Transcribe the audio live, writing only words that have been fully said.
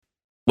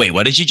Wait,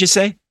 what did you just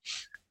say?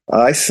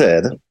 I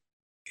said,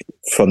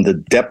 from the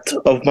depth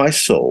of my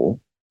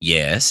soul.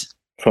 Yes.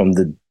 From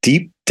the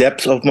deep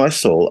depths of my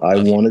soul, I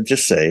want to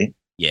just say,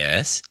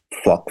 yes.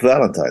 Fuck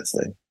Valentine's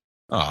Day.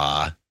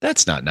 Aw,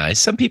 that's not nice.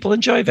 Some people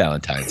enjoy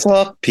Valentine's Day.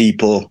 Fuck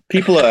people.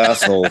 People are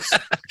assholes.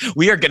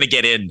 We are going to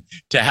get into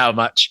how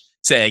much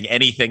saying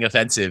anything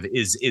offensive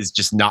is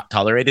just not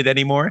tolerated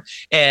anymore.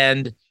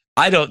 And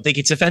I don't think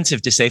it's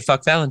offensive to say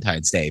fuck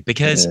Valentine's Day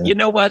because you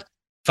know what?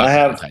 Fuck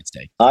Valentine's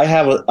Day. I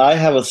have a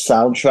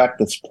soundtrack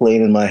that's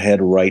playing in my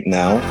head right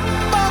now.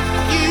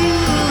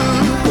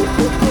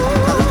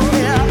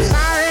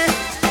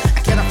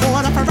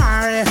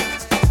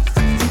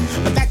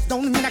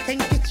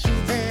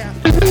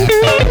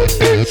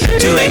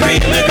 Two angry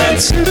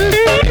immigrants.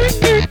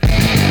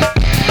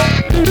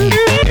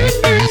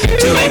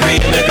 Two angry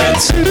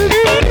immigrants.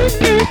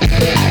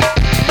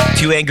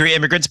 Two Angry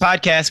Immigrants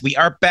podcast. We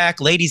are back,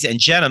 ladies and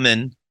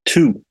gentlemen.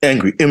 Two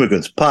Angry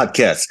Immigrants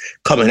podcast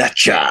coming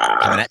at ya.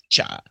 Coming at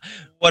ya.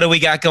 What do we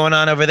got going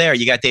on over there?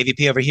 You got Davey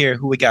P over here.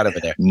 Who we got over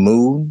there?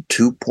 Moon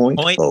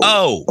 2.0.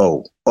 Oh.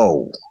 Oh.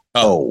 Oh.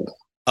 Oh.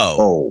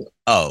 Oh.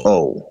 Oh.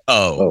 Oh.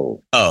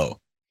 Oh. Oh.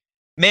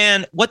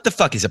 Man, what the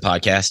fuck is a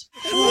podcast?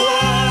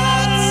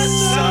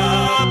 What's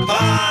a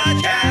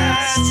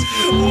podcast?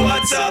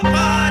 What's a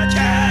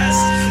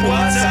podcast?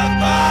 What's a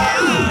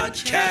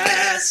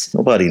podcast?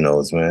 Nobody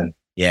knows, man.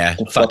 Yeah,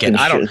 fuck it.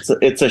 I don't.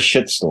 It's a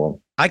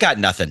shitstorm. I got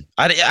nothing.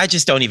 I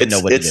just don't even know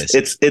what it is.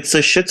 It's a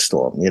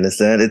shitstorm. You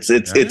understand?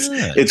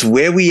 It's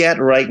where we at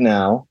right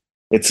now.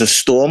 It's a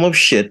storm of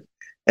shit,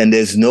 and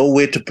there's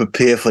nowhere to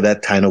prepare for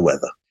that kind of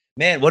weather.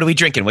 Man, what are we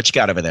drinking? What you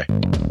got over there?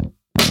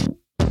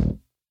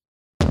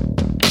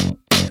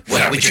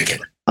 What are we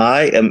drinking?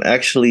 I am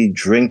actually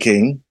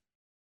drinking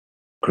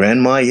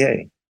Grand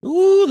Marnier.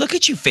 Ooh, look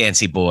at you,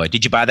 fancy boy!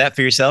 Did you buy that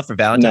for yourself for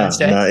Valentine's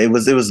Day? No, it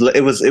was in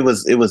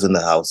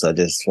the house. I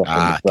just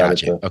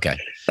gotcha. Okay.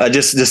 I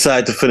just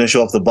decided to finish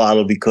off the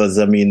bottle because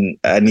I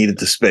needed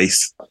the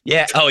space.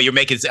 Yeah. Oh, you're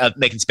making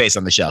space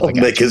on the shelf. I'm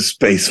making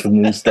space for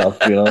new stuff.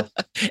 You know.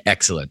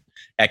 Excellent.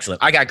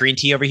 I got green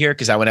tea over here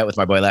because I went out with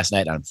my boy last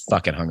night and I'm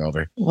fucking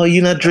hungover. Well,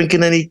 you're not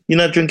drinking any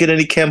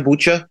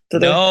kombucha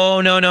today?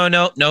 No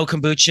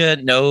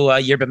kombucha, no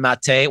yerba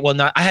mate. Well,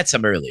 I had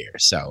some earlier,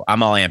 so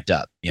I'm all amped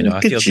up. You know,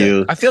 I feel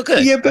good. I feel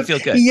good.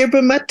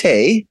 Yerba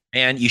mate.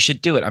 Man, you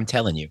should do it. I'm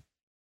telling you.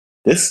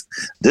 This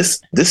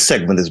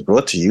segment is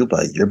brought to you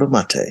by Yerba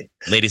Mate.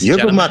 Ladies and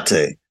gentlemen. Yerba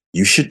Mate,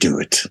 you should do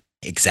it.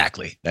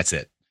 Exactly. That's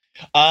it.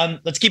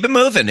 Let's keep it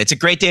moving. It's a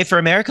great day for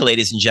America,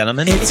 ladies and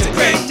gentlemen. It's a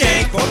great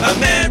day for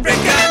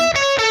America.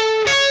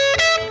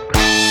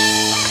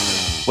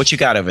 What you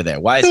got over there?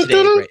 Why is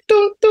today great?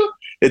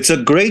 It's a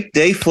great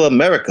day for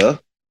America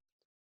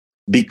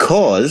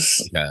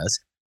because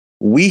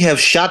we have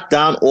shot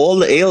down all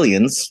the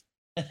aliens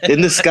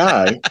in the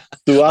sky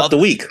throughout the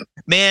week.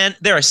 Man,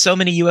 there are so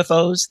many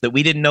UFOs that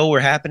we didn't know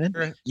were happening.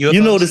 UFOs.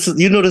 You know this is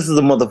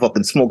a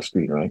motherfucking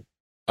smokescreen, right?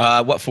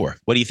 What for?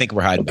 What do you think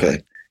we're hiding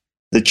behind?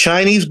 The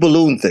Chinese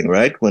balloon thing,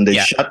 right? When they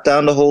shut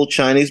down the whole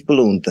Chinese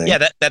balloon thing. Yeah,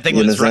 that thing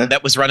was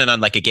running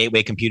on like a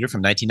gateway computer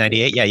from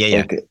 1998.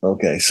 Yeah.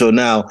 Okay. So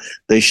now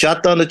they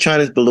shut down the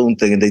Chinese balloon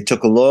thing, and they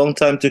took a long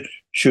time to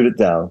shoot it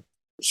down.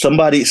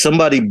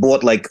 Somebody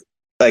bought like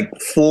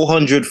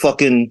 400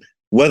 fucking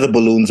weather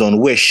balloons on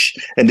Wish,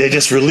 and they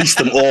just released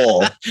them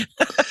all.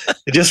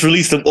 They just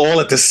released them all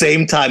at the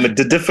same time at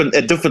different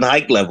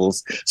height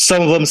levels.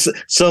 Some of them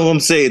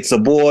say it's a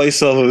boy.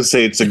 Some of them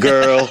say it's a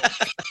girl.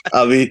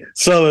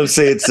 Some of them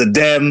say it's a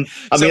them.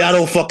 I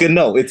don't fucking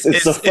know.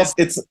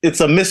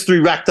 It's a mystery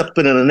wrapped up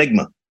in an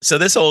enigma. So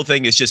this whole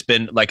thing has just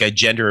been like a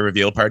gender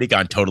reveal party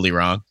gone totally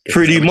wrong.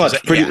 Pretty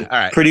much.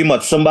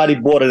 Somebody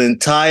bought an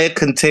entire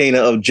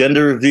container of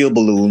gender reveal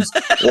balloons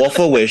off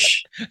of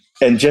Wish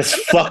and just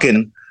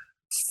fucking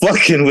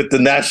with the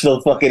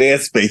national fucking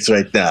airspace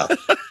right now.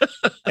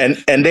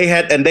 and they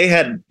had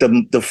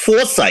the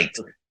foresight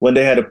when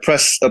they had a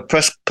press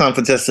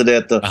conference yesterday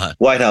at the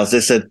White House. They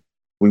said,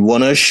 we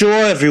want to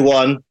assure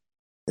everyone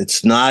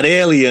it's not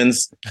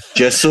aliens,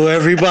 just so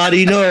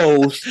everybody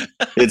knows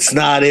it's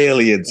not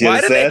aliens.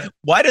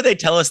 Why do they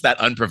tell us that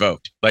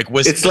unprovoked? Like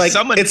it's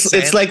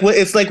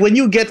like when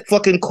you get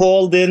fucking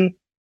called in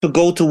to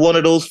go to one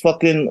of those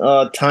fucking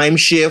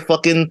timeshare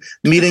fucking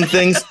meeting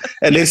things,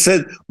 and they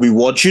said, we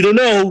want you to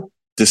know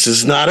this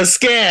is not a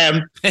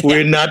scam.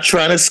 We're not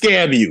trying to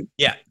scam you.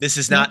 Yeah, this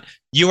is not.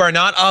 You are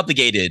not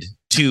obligated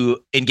to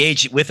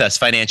engage with us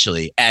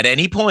financially at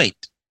any point.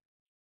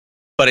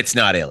 But it's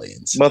not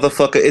aliens.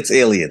 Motherfucker, it's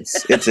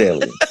aliens. It's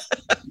aliens.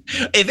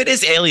 If it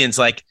is aliens,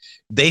 like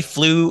they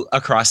flew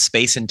across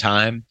space and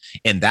time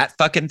in that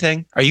fucking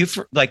thing, are you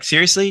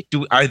seriously?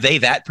 Are they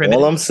that primitive?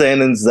 All I'm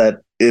saying is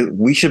that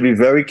we should be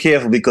very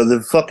careful because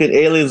if fucking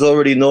aliens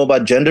already know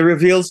about gender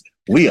reveals,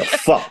 we are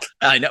fucked.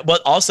 I know.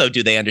 But also,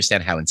 do they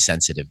understand how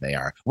insensitive they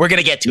are? We're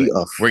going to get to it.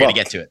 We're going to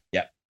get to it.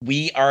 Yeah.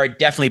 We are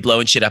definitely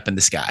blowing shit up in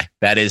the sky.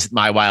 That is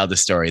my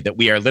wildest story, that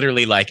we are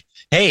literally like,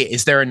 hey,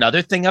 is there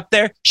another thing up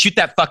there? Shoot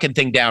that fucking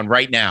thing down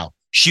right now.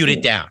 Shoot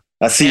it down.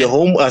 I see your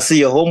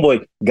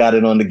homeboy got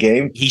it on the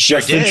game. He sure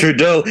Justin did.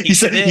 Trudeau. He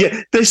sure said, did.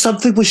 "Yeah, there's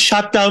something was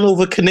shot down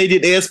over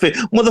Canadian airspace.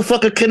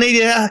 Motherfucker,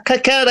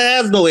 Canada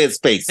has no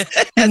airspace.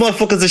 You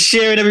motherfuckers are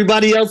sharing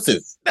everybody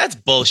else's. That's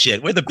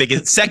bullshit. We're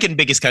the second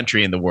biggest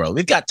country in the world.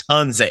 We've got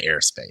tons of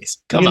airspace.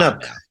 Come on.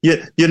 Now.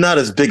 You're not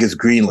as big as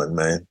Greenland,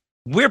 man.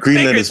 We're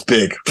Greenland bigger. is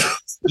big.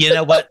 You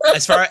know what?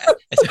 As far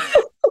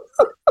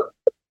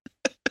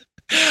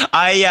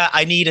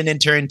I need an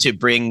intern to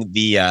bring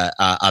the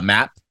a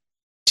map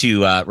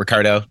to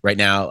Ricardo right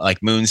now.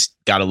 Like Moon's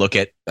got to look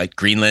at like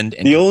Greenland.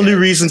 And The only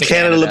reason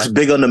Canada looks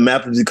big on the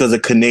map is because a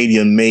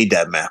Canadian made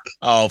that map.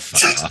 Oh,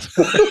 fuck off.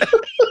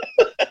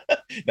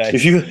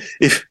 Nice.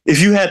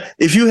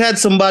 If you had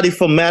somebody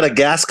from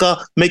Madagascar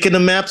making the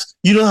maps,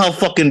 you know how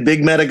fucking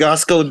big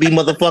Madagascar would be,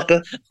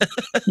 motherfucker.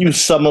 You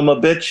son of a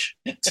bitch.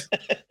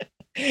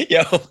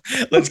 Yo,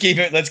 let's keep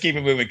it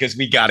moving because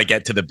we got to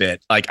get to the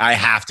bit. Like I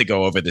have to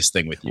go over this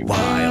thing with you.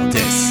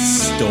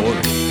 Wildest story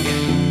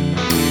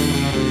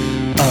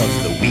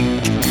of the week.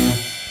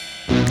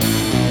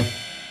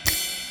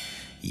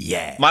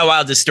 Yeah. My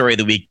wildest story of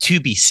the week, to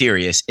be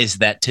serious, is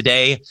that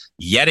today,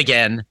 yet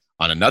again,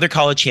 on another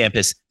college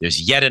campus,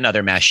 there's yet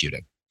another mass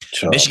shooting.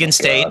 Oh, Michigan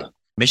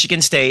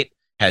State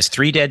has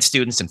 3 dead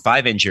students and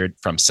 5 injured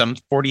from some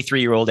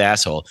 43-year-old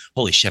asshole.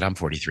 Holy shit, I'm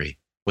 43.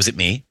 Was it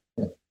me?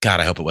 God,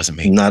 I hope it wasn't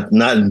me. Not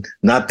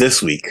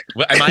this week.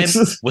 Am I?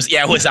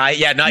 Was I?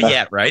 Yeah, not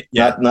yet, right?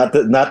 Yeah, not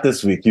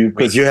this week.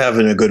 Because you're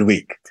having a good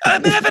week.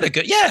 I'm having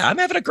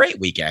a great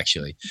week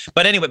actually.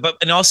 But anyway, but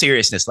in all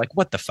seriousness, like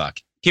what the fuck?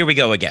 Here we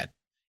go again.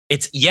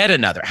 It's yet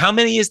another. How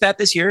many is that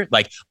this year?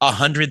 Like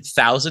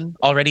 100,000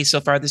 already so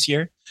far this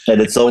year.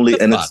 And it's only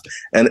and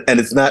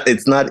it's not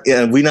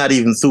we're not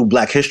even through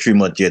Black History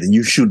Month yet, and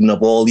you shooting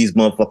up all these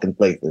motherfucking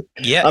places.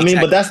 Yeah, I mean,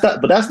 exactly.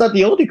 but that's not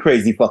the only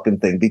crazy fucking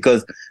thing.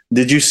 Because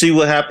did you see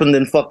what happened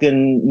in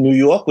fucking New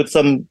York with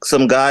some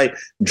guy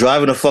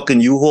driving a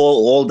fucking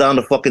U-Haul all down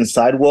the fucking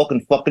sidewalk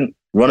and fucking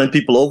running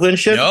people over and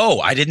shit?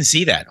 No, I didn't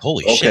see that.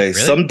 Holy shit! Okay, Really?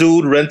 some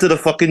dude rented a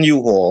fucking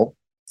U-Haul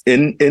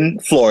in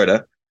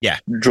Florida. Yeah.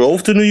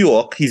 Drove to New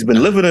York. He's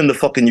been living in the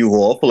fucking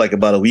U-Haul for like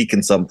about a week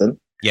and something.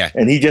 Yeah.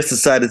 And he just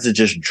decided to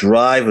just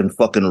drive and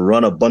fucking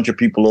run a bunch of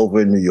people over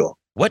in New York.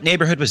 What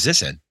neighborhood was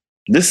this in?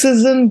 This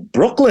is in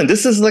Brooklyn.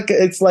 This is like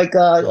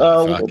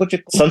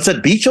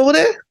Sunset Beach over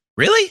there.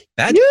 Really?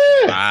 That?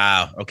 Yeah.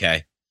 Wow.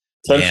 Okay.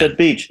 Sunset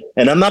Beach.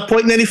 And I'm not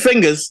pointing any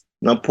fingers.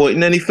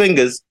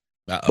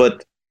 Uh-oh.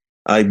 But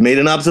I made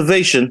an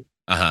observation.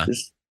 Uh-huh.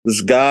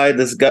 This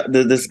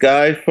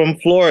guy from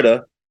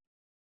Florida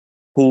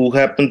who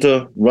happened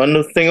to run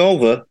the thing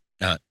over.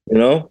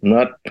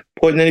 Not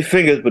pointing any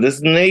fingers, but this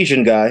is an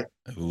Asian guy.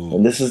 Ooh.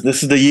 And this is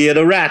the year of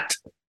the rat.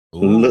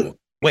 Ooh.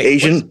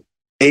 Wait,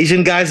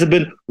 Asian guys have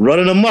been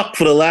running amok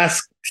for the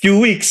last few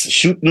weeks,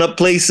 shooting up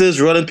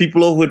places, running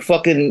people over with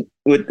fucking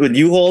with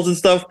U-Hauls and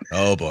stuff.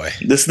 Oh boy.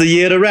 This is the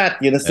year of the rat.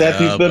 You understand?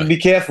 People better be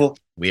careful.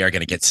 We are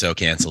going to get so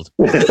canceled.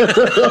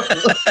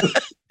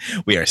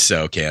 We are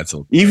so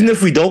canceled. Even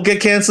if we don't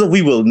get canceled,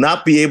 we will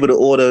not be able to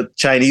order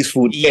Chinese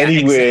food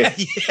anywhere.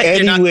 Exactly.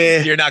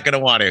 Anywhere. You're not going to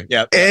want to.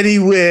 Yeah.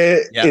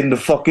 Anywhere Yep. in the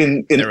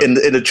fucking in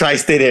the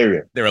tri-state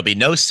area. There will be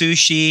no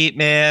sushi,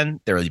 man.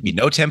 There will be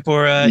no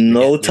tempura.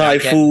 No Thai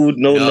food.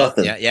 No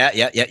nothing.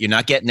 Yeah. You're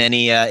not getting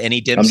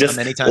any dim sum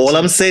anytime all soon.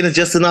 I'm saying is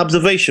just an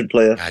observation,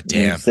 player. God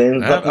damn. I'm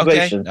saying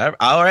observation. Okay.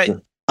 All right.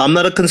 I'm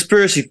not a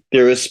conspiracy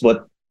theorist,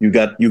 but you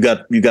got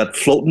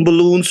floating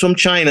balloons from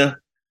China.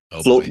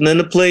 Floating in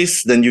the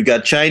place. Then you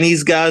got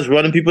Chinese guys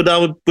running people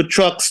down with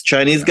trucks.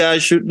 Chinese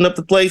guys shooting up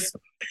the place.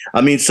 I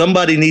mean,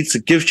 somebody needs to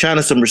give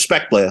China some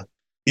respect, player.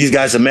 These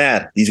guys are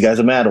mad.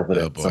 Over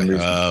there.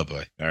 Oh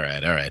boy. All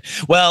right.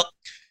 Well,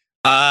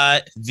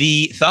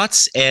 the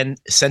thoughts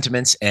and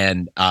sentiments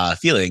and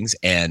feelings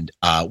and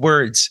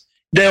words.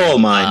 They're all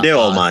mine. They're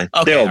all mine.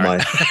 Okay, They're all all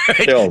mine.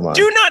 right. They're all mine.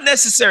 Do not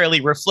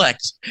necessarily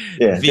reflect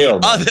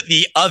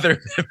the other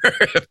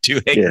member of Two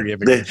Angry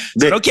Immigrants.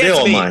 They're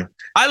all mine.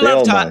 I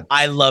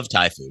love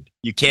Thai food.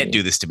 You can't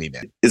do this to me,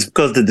 man. It's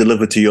because they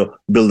deliver to your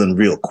building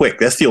real quick.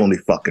 That's the only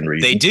fucking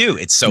reason. They do.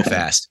 It's so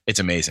fast. It's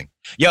amazing.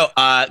 Yo,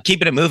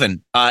 keeping it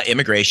moving.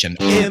 Immigration.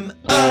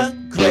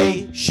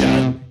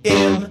 Immigration.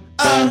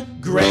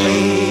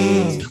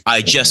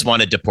 I just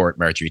want to deport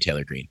Marjorie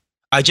Taylor Greene.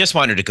 I just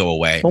want her to go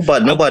away.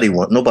 Nobody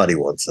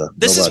wants her.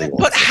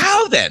 But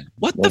how then?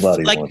 What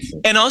nobody the wants her.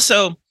 And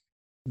also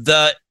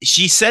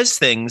she says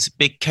things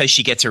because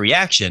she gets a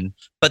reaction,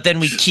 but then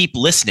we keep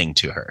listening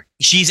to her.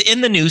 She's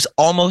in the news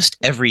almost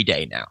every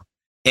day now.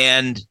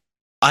 And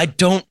I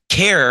don't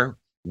care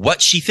what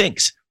she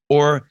thinks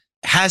or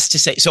has to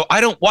say. So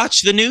I don't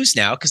watch the news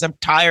now because I'm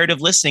tired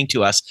of listening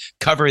to us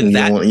cover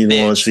that. You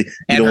don't want to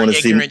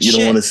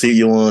see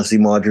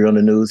Marjorie on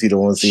the news. You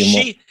don't want to see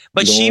him.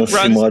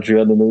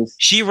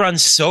 She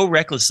runs so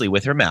recklessly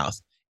with her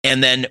mouth,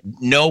 and then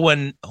no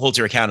one holds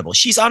her accountable.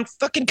 She's on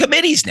fucking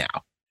committees now.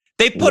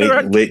 They put her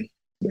on.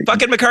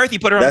 Fucking McCarthy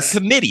put her on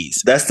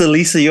committees. That's the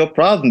least of your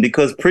problem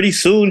because pretty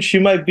soon she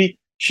might be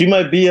She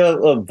might be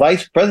a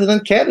vice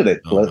president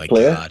candidate. Oh my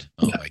Claire. God.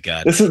 Oh my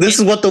God. This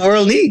is what the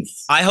world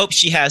needs. I hope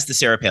she has the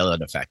Sarah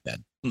Palin effect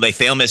then. They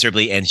fail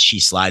miserably and she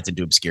slides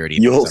into obscurity.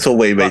 You hope, so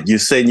wait. You're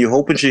saying you're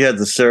hoping she has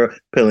the Sarah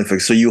Palin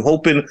effect. So you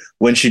hoping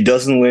when she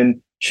doesn't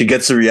win, she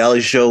gets a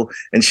reality show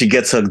and she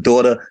gets her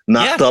daughter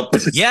knocked up.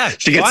 Yeah.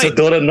 She gets fine. her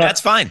daughter knocked.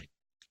 That's fine.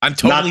 I'm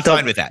totally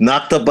fine with that.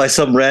 Knocked up by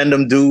some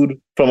random dude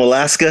from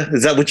Alaska.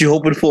 Is that what you're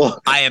hoping for?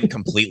 I am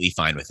completely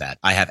fine with that.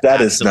 I have That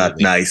is not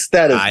nice.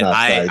 That is not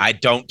nice. I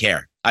don't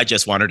care. I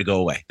just want her to go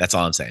away. That's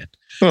all I'm saying.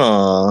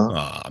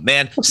 Aww. Oh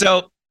man.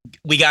 So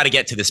we got to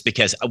get to this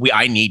because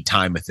I need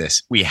time with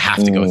this. We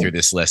have to go through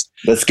this list.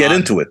 Let's get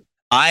into it.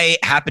 I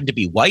happen to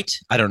be white.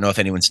 I don't know if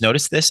anyone's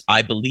noticed this.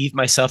 I believe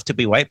myself to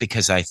be white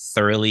because I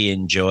thoroughly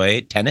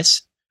enjoy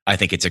tennis. I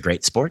think it's a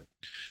great sport.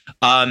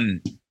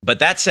 But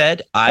that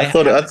said, I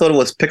thought it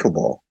was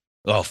pickleball.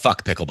 Oh,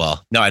 fuck pickleball.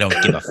 No, I don't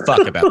give a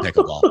fuck about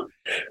pickleball.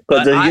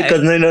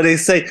 Because they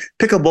say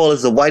pickleball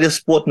is the whitest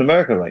sport in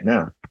America right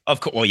now. Of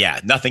course. Well,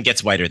 yeah, nothing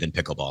gets whiter than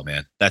pickleball,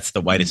 man. That's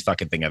the whitest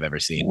fucking thing I've ever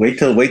seen. Wait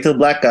till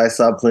black guys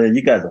stop playing.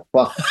 You guys are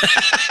fucked.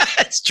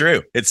 It's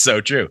true. It's so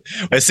true.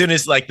 As soon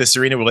as like the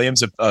Serena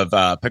Williams of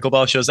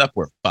pickleball shows up,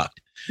 we're fucked.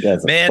 You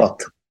guys are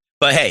fucked.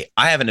 But hey,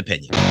 I have an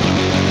opinion.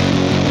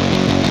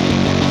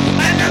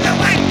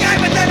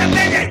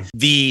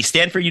 The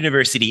Stanford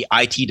University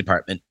IT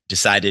department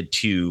decided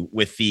to,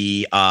 with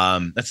the,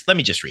 let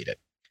me just read it.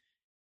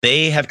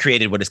 They have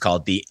created what is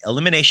called the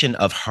Elimination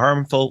of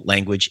Harmful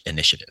Language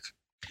Initiative.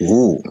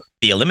 Ooh.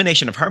 The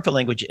Elimination of Harmful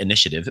Language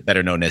Initiative,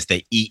 better known as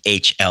the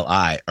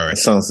EHLI. That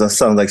sounds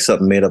like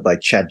something made up by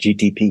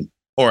ChatGTP.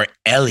 Or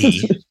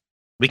ELLI.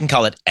 We can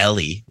call it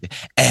ELLI.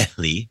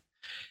 ELLI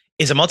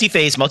is a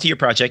multi-phase, multi-year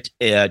project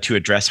to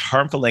address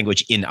harmful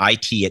language in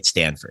IT at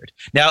Stanford.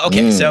 Now,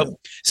 okay, so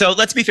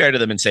let's be fair to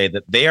them and say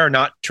that they are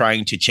not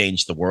trying to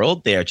change the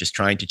world. They are just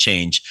trying to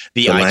change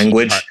the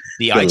language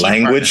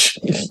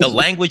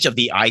of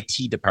the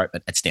IT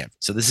department at Stanford.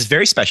 So this is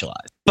very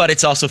specialized, but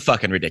it's also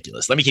fucking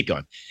ridiculous. Let me keep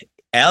going.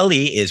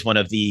 ELLI is one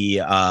of the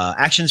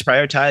actions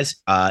prioritized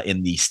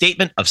in the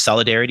Statement of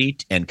Solidarity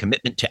and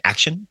Commitment to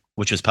Action,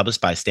 which was published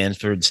by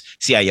Stanford's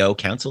CIO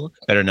Council,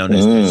 better known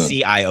as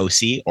the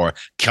CIOC or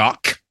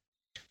CIOC.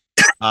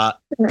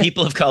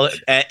 People of color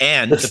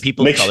and the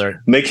people of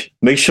color.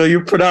 Make sure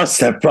you pronounce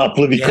that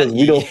properly because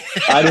we don't.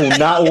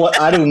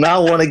 I do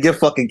not want to get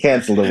fucking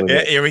canceled over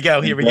here. Here we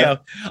go.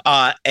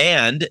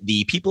 And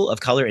the people of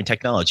color in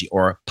technology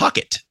or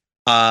Pocket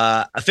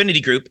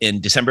affinity group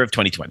in December of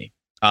 2020.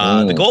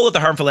 The goal of the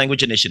Harmful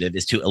Language Initiative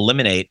is to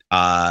eliminate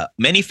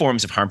many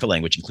forms of harmful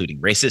language,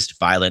 including racist,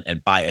 violent,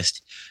 and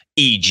biased,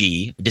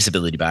 e.g.,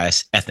 disability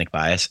bias, ethnic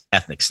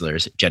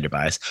slurs, gender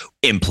bias,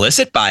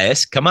 implicit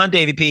bias, come on,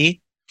 Davey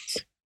P,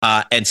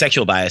 and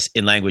sexual bias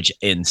in language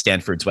in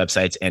Stanford's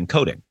websites and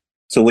coding.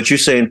 So what you're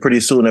saying, pretty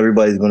soon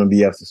everybody's going to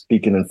be after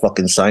speaking in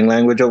fucking sign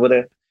language over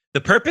there?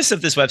 The purpose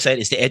of this website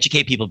is to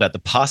educate people about the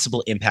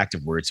possible impact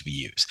of words we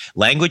use.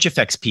 Language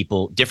affects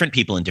different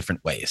people in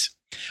different ways.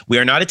 We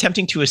are not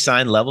attempting to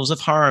assign levels of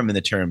harm in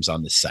the terms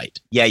on this site.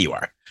 Yeah, you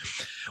are.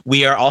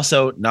 We are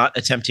also not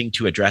attempting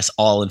to address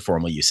all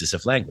informal uses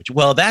of language.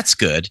 Well, that's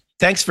good.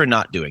 Thanks for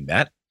not doing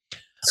that.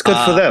 It's good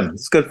for them.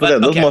 It's good for them.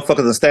 Those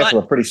motherfuckers in Stanford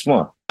are pretty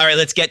smart. All right,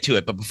 let's get to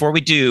it. But before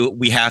we do,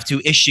 we have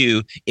to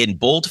issue in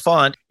bold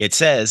font. It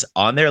says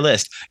on their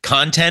list,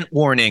 content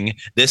warning.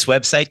 This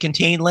website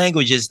contains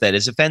languages that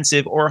is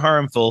offensive or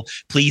harmful.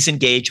 Please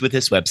engage with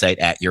this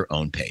website at your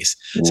own pace.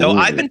 Ooh. So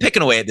I've been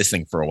picking away at this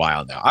thing for a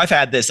while now. I've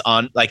had this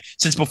on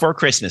since before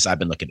Christmas. I've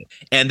been looking at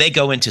it. And they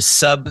go into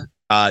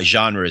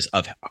genres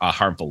of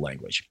harmful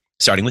language,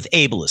 starting with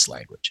ableist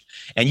language.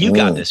 And you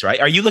got this, right?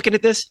 Are you looking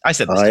at this? I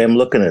said this. I am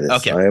looking at it.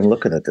 Okay. I am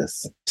looking at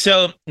this.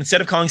 So instead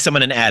of calling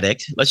someone an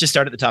addict, let's just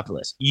start at the top of the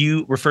list.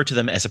 You refer to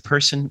them as a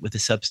person with a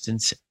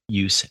substance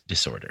use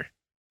disorder.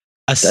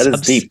 That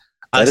is deep.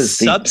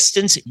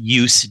 Substance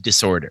use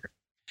disorder.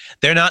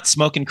 They're not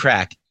smoking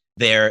crack.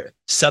 They're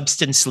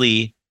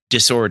substantially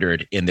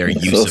disordered in their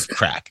use of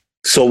crack.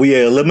 So we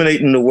are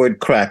eliminating the word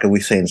crack and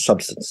we're saying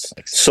substance.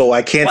 So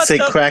I can't say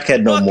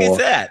crackhead no more. What is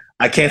that?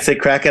 I can't say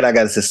crackhead. I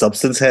got to say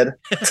substance head.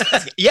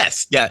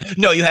 Yes. Yeah.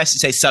 No, you have to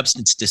say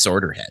substance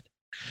disorder head.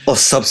 Oh,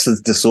 substance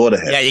disorder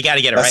head. Yeah, you got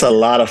to get it That's right. That's a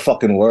lot of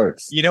fucking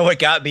words. You know what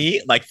got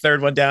me?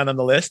 Third one down on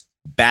the list?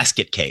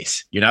 Basket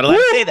case. You're not allowed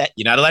to say that.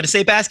 You're not allowed to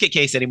say basket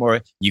case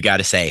anymore. You got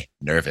to say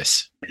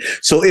nervous.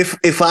 So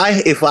if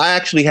I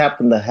actually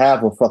happen to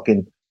have a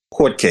fucking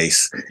court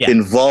case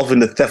involving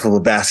the theft of a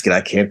basket,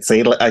 I can't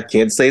say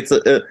it's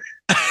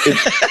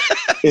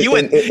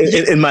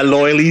in my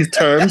loyalty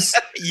terms.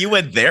 You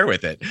went there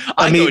with it.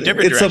 I mean, go a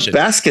different direction. It's a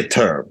basket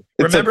term.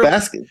 It's a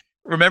basket.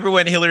 Remember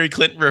when Hillary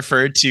Clinton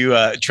referred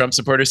to Trump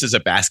supporters as a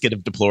basket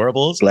of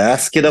deplorables?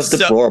 Basket of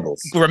deplorables.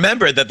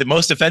 Remember that the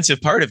most offensive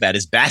part of that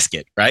is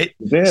basket, right?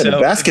 Yeah, so the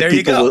basket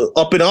people were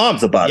up in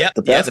arms about it.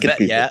 The basket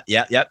people.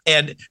 Yeah.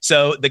 And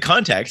so the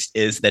context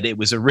is that it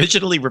was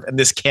originally, and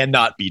this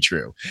cannot be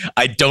true.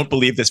 I don't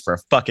believe this for a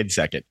fucking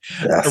second.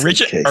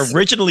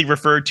 Originally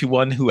referred to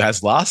one who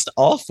has lost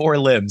all 4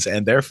 limbs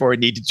and therefore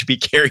needed to be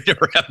carried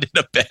around in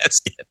a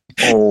basket.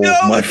 Oh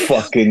my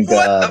fucking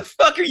God. What the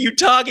fuck are you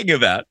talking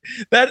about?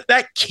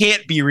 That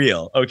can't be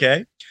real,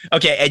 okay?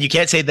 Okay, and you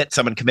can't say that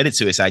someone committed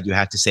suicide. You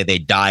have to say they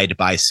died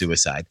by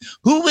suicide.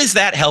 Who is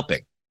that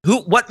helping?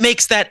 What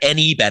makes that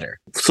any better?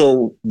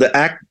 So the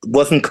act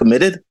wasn't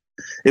committed?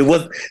 They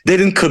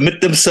didn't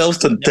commit themselves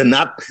to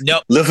not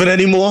living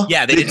anymore?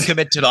 Yeah, they didn't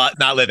commit to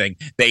not living.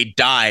 They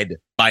died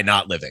by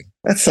not living.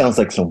 That sounds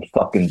like some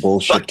fucking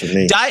bullshit to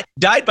me.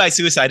 Died by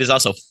suicide is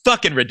also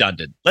fucking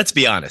redundant. Let's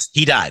be honest.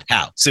 He died.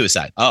 How?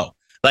 Suicide. Oh.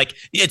 Like,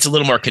 it's a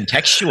little more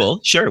contextual.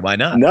 Sure, why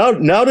not?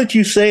 Now that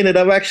you're saying it,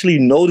 I'm actually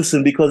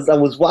noticing because I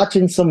was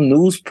watching some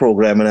news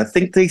program and I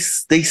think they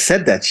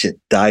said that shit,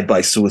 died by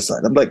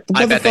suicide. I'm like,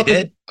 I bet they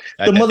did.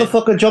 The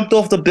motherfucker jumped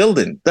off the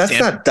building. That's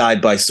not died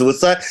by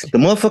suicide. The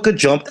motherfucker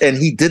jumped and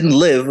he didn't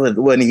live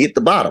when he hit the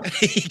bottom.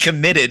 He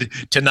committed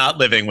to not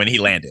living when he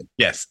landed.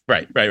 Yes,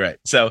 right.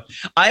 So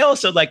I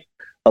also like...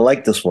 I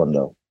like this one,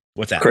 though.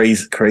 What's that?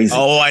 Crazy.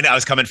 Oh, I know. I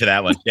was coming for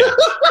that one. Yeah.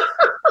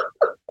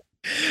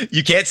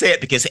 You can't say it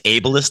because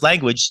ableist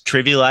language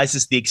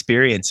trivializes the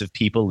experience of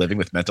people living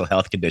with mental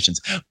health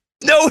conditions.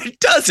 No, it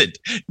doesn't.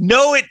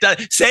 No, it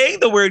doesn't. Saying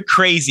the word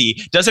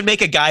crazy doesn't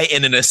make a guy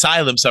in an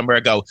asylum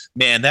somewhere go,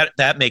 man,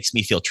 that makes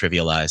me feel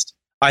trivialized.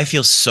 I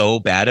feel so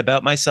bad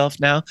about myself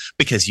now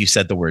because you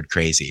said the word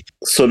crazy.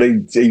 So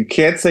you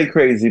can't say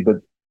crazy, but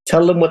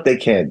tell them what they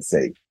can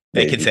say.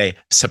 They can say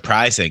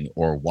surprising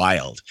or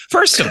wild.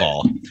 First of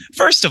all,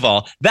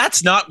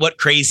 that's not what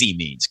crazy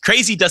means.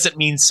 Crazy doesn't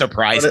mean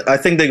surprising. I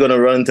think they're going to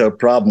run into a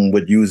problem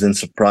with using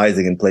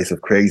surprising in place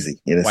of crazy.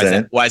 You know what I'm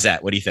saying? Why is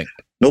that? What do you think?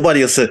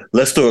 Nobody will say,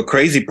 let's do a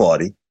crazy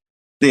party.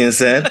 You know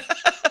what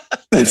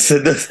I'm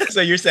saying?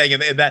 So you're saying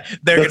that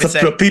they're going to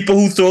say the people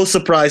who throw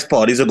surprise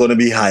parties are going to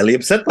be highly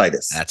upset by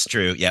this. That's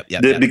true. Yep.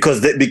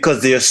 Because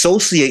they're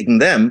associating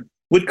them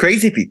with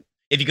crazy people.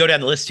 If you go down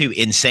the list too,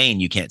 insane,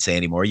 you can't say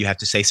anymore. You have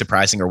to say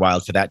surprising or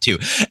wild for that too.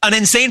 An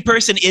insane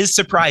person is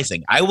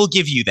surprising. I will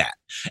give you that.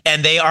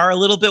 And they are a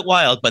little bit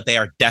wild, but they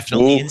are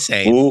definitely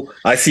insane. Ooh,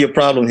 I see a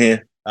problem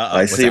here.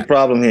 I see a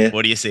problem here.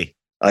 What do you see?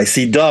 I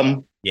see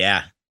dumb.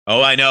 Yeah.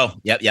 Oh, I know.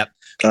 Yep.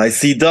 I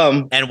see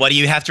dumb. And what do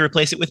you have to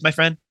replace it with, my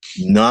friend?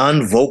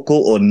 Non-vocal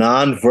or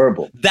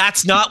non-verbal.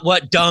 That's not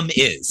what dumb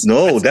is.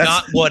 No, that's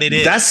not what it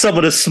is. That's some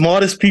of the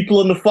smartest people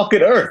on the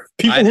fucking earth.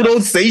 People who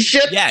don't say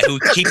shit. Yeah, who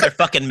keep their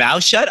fucking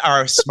mouth shut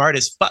are smart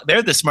as fuck.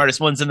 They're the smartest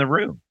ones in the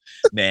room,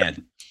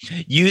 man.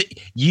 You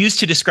used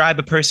to describe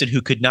a person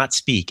who could not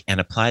speak and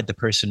applied the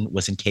person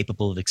was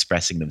incapable of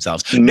expressing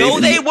themselves. No,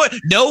 they were.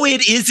 No,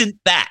 it isn't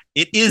that.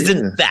 It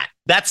isn't that.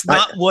 That's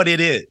not what it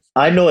is.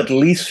 I know at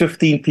least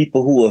 15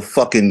 people who are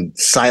fucking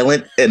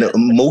silent and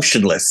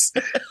emotionless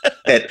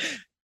at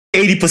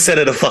 80%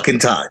 of the fucking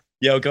time.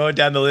 Yo, going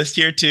down the list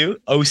here too.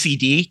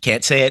 OCD,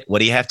 can't say it. What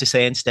do you have to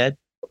say instead?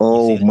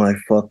 Oh my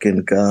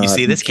fucking God. You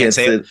see this? Can't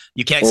say it.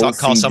 You can't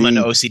call someone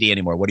OCD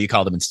anymore. What do you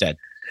call them instead?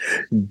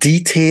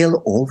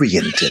 Detail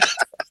oriented.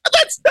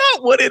 That's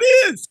not what it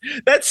is.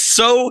 That's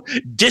so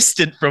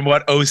distant from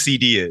what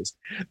OCD is.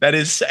 That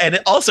is, and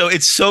also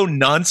it's so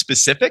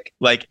non-specific.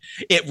 Like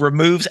it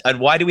removes. And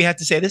why do we have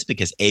to say this?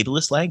 Because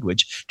ableist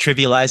language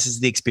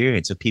trivializes the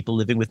experience of people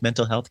living with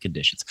mental health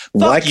conditions.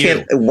 Why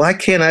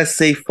can't I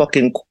say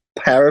fucking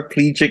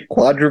paraplegic,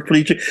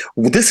 quadriplegic?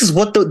 This is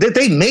what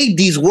they made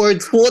these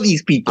words for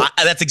these people.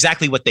 That's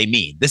exactly what they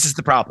mean. This is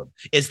the problem,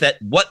 is that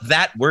what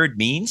that word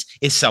means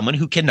is someone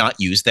who cannot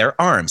use their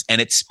arms,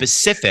 and it's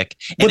specific.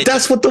 But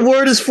that's what the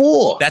word is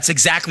for. That's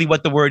exactly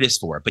what the word is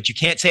for, but you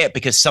can't say it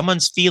because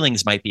someone's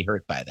feelings might be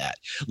hurt by that.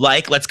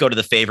 Like, let's go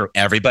to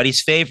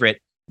everybody's favorite,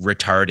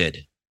 retarded.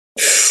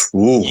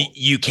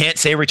 You can't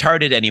say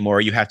retarded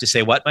anymore. You have to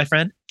say what, my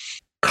friend?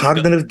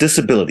 Cognitive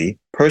disability,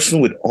 person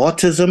with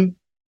autism.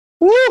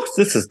 Woo,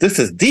 this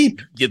is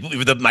deep.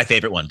 My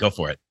favorite one. Go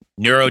for it.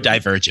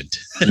 Neurodivergent.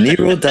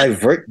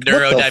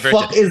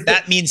 Neurodivergent.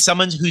 That means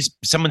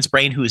someone's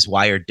brain who is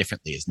wired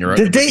differently is neurodivergent.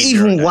 Did they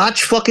even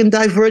watch fucking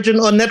Divergent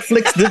on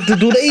Netflix?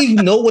 Do they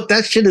even know what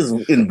that shit is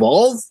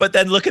involved? But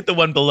then look at the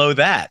one below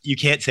that. You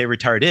can't say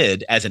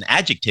retarded as an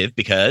adjective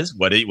because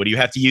what do you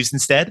have to use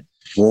instead?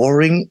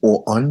 Boring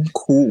or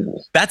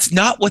uncool. That's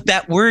not what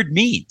that word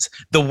means.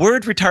 The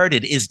word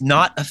retarded is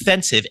not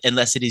offensive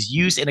unless it is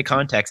used in a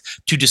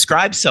context to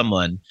describe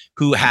someone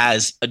who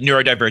has a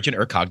neurodivergent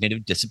or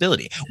cognitive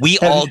disability. We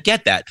all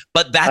get that,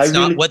 but that's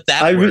not what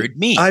that word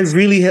means. I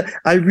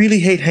really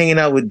hate hanging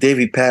out with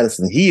David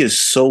Patterson. He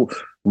is so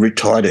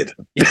retarded.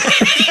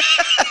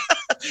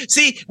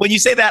 See, when you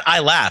say that, I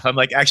laugh. I'm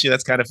like, actually,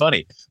 that's kind of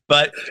funny.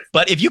 But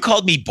if you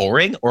called me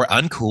boring or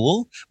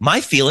uncool,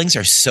 my feelings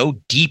are so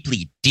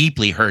deeply,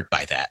 deeply hurt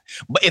by that.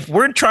 But if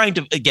we're trying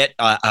to get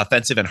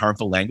offensive and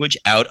harmful language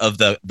out of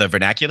the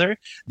vernacular,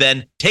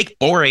 then take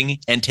boring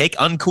and take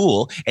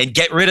uncool and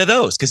get rid of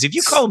those. Because if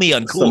you call me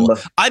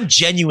uncool, I'm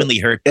genuinely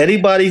hurt.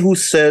 Anybody who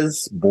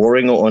says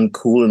boring or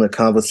uncool in a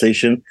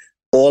conversation,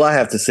 all I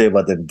have to say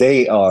about them,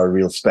 they are a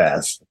real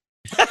spaz.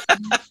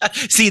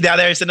 See, now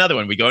there's another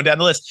one. We're going down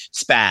the list.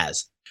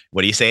 Spaz.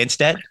 What do you say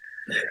instead?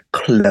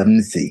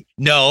 Clumsy.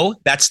 No,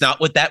 that's not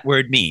what that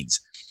word means.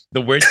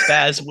 The word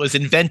spaz was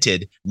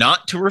invented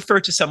not to refer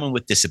to someone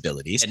with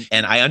disabilities.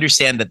 And I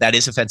understand that that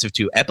is offensive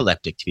to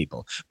epileptic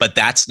people, but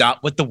that's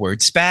not what the word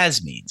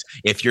spaz means.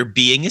 If you're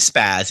being a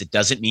spaz, it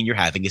doesn't mean you're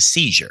having a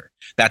seizure.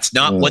 That's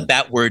not what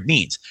that word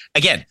means.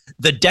 Again,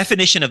 the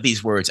definition of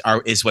these words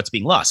is what's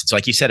being lost. It's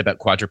like you said about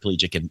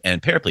quadriplegic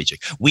and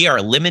paraplegic. We are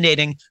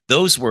eliminating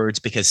those words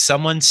because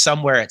someone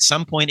somewhere at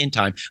some point in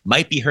time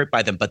might be hurt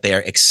by them, but they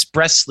are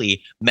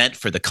expressly meant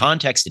for the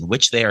context in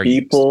which they are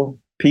used.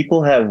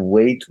 People have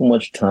way too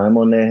much time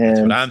on their hands.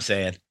 That's what I'm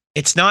saying.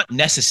 It's not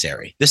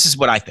necessary. This is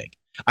what I think.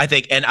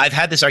 And I've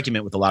had this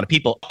argument with a lot of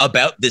people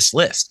about this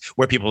list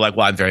where people are like,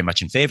 well, I'm very much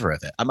in favor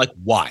of it. I'm like,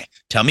 why?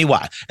 Tell me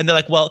why. And they're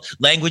like, well,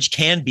 language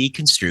can be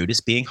construed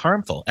as being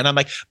harmful. And I'm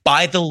like,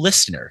 by the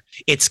listener,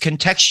 it's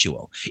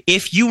contextual.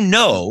 If you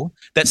know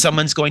that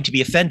someone's going to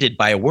be offended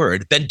by a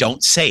word, then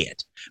don't say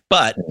it.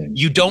 But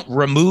you don't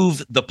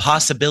remove the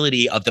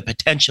possibility of the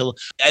potential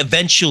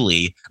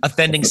eventually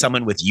offending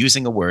someone with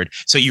using a word.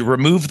 So you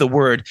remove the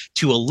word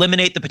to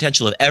eliminate the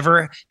potential of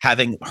ever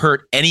having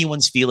hurt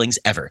anyone's feelings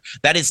ever.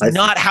 That is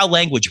not how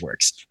language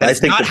works. That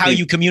is not how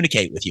you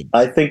communicate with humans.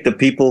 I think the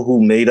people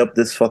who made up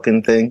this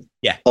fucking thing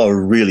are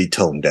really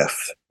tone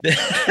deaf.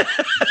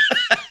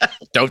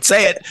 Don't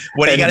say it.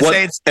 What do you got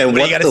to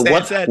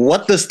say? And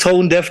what does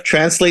tone deaf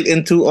translate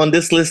into on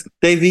this list,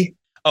 Davey?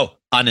 Oh,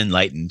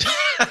 unenlightened.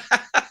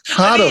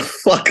 How the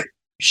fuck?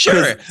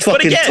 Sure.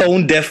 Fucking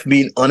tone deaf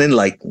mean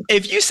unenlightened.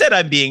 If you said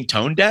I'm being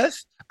tone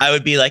deaf, I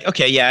would be like,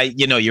 okay, yeah,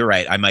 you're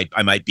right. I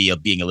might be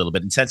being a little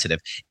bit insensitive.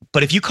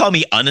 But if you call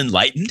me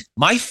unenlightened,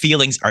 my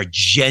feelings are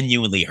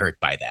genuinely hurt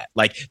by that.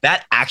 Like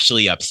that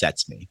actually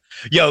upsets me.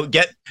 Yo,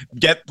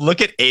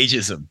 look at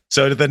ageism.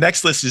 So the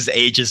next list is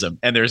ageism,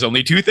 and there's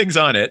only two things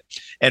on it,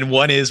 and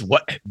one is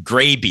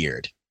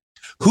graybeard.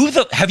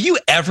 Have you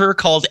ever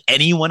called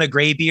anyone a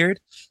graybeard?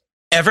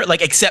 Ever,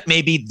 like, except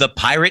maybe the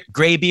pirate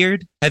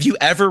Graybeard? Have you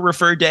ever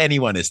referred to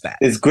anyone as that?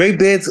 Is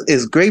Graybeard's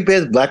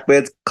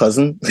Blackbeard's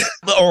cousin?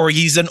 Or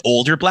he's an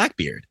older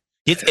Blackbeard.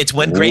 It's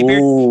when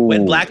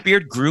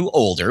Blackbeard grew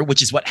older,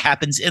 which is what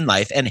happens in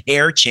life, and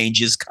hair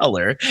changes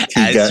color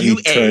as you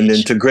age. He turned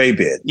into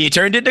Graybeard. He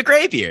turned into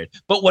Graybeard.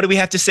 But what do we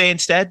have to say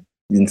instead?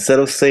 Instead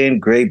of saying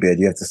Graybeard,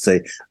 you have to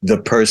say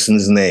the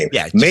person's name.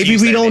 Yeah, maybe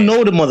we don't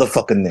know the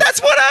motherfucking name.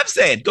 That's what I'm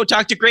saying. Go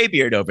talk to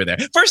Graybeard over there.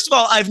 First of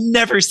all, I've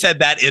never said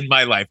that in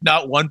my life,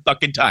 not one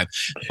fucking time.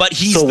 But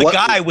he's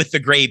guy with the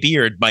gray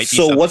beard.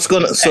 That's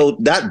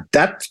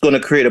gonna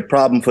create a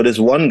problem for this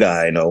one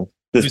guy I know.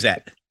 Who's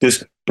that?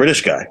 This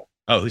British guy.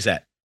 Oh, who's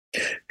that?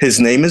 His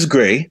name is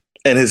Gray,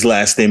 and his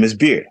last name is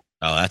Beard.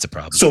 Oh, that's a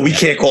problem. So we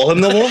can't call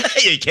him no more?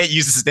 You can't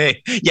use his name.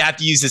 You have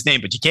to use his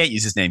name, but you can't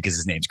use his name because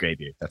his name's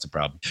Graybeard. That's a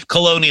problem.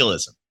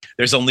 Colonialism.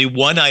 There's only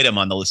one item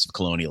on the list of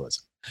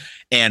colonialism.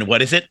 And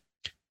what is it?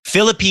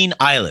 Philippine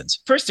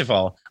Islands. First of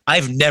all,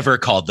 I've never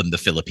called them the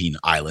Philippine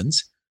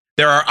Islands.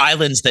 There are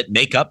islands that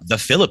make up the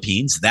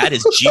Philippines. That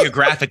is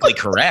geographically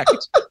correct.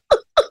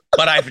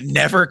 But I've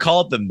never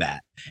called them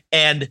that.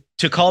 And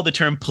to call the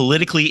term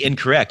politically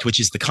incorrect, which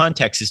is the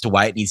context as to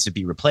why it needs to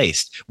be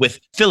replaced with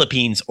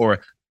Philippines or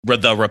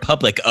the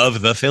Republic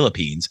of the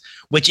Philippines,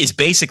 which is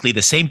basically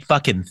the same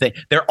fucking thing.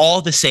 They're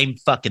all the same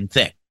fucking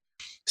thing.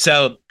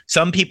 So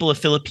some people of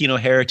Filipino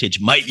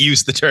heritage might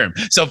use the term.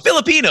 So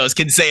Filipinos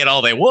can say it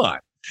all they want.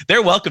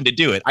 They're welcome to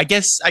do it. I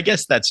guess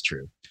that's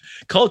true.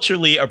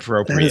 Culturally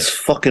appropriate. That is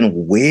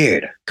fucking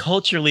weird.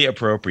 Culturally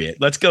appropriate.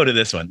 Let's go to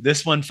this one.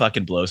 This one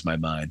fucking blows my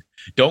mind.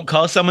 Don't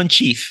call someone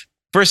chief.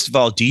 First of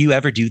all, do you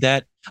ever do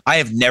that? I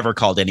have never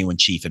called anyone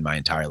chief in my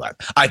entire life.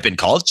 I've been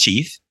called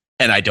chief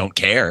and I don't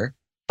care.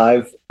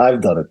 I've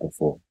done it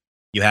before.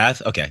 You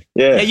have? Okay.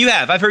 Yeah, you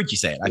have. I've heard you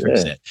say it. I've heard you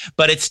say it.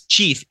 But it's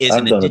chief is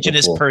an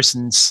indigenous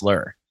person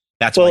slur.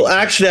 That's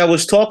actually, I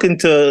was talking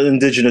to an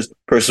indigenous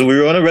person. We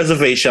were on a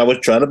reservation. I was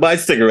trying to buy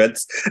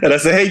cigarettes, and I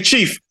said, "Hey,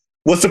 chief,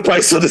 what's the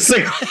price of the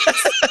cigarettes?"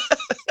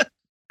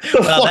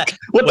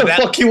 What the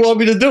fuck you want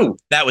me to do?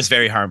 That was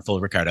very harmful,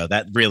 Ricardo.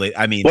 That really,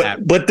 I mean,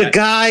 the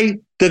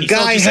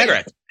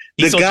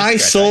guy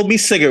sold me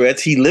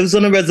cigarettes. He lives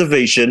on a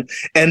reservation,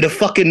 and the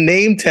fucking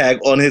name tag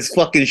on his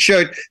fucking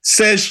shirt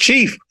says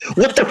chief.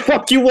 What the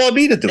fuck you want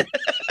me to do?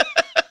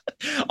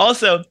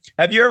 Also,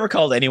 have you ever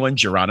called anyone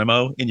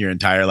Geronimo in your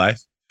entire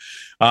life?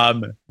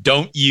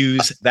 Don't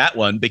use that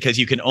one because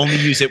you can only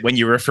use it when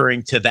you're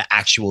referring to the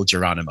actual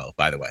Geronimo,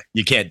 by the way.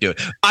 You can't do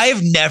it. I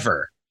have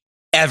never,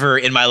 ever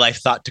in my life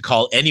thought to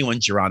call anyone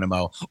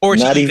Geronimo or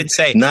to even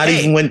say, not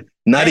even when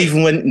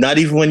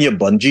you're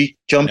bungee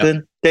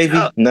jumping. Davey?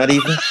 Oh. Not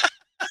even?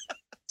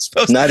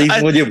 Suppose- Not even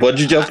I- when you're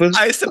bungee jumping?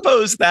 I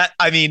suppose that,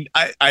 I mean,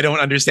 I don't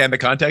understand the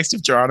context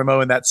of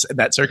Geronimo in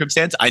that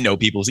circumstance. I know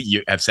people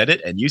have said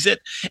it and use it,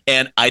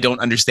 and I don't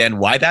understand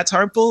why that's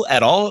harmful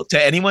at all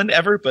to anyone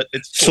ever, but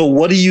it's. So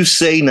what do you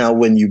say now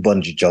when you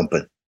bungee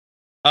jumping?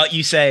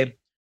 You say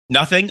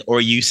nothing,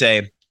 or you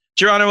say,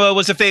 Geronimo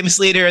was a famous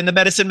leader and the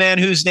medicine man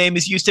whose name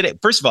is used today.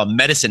 First of all,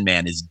 medicine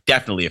man is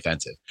definitely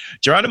offensive.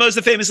 Geronimo is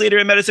the famous leader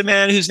and medicine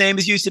man whose name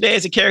is used today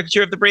as a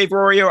caricature of the brave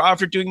warrior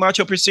often doing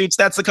macho pursuits.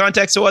 That's the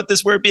context of what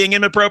this word being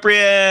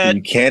inappropriate.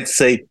 You can't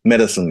say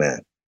medicine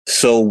man.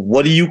 So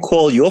what do you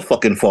call your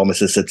fucking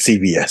pharmacist at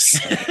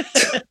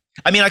CVS?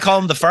 I mean, I call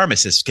him the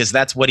pharmacist because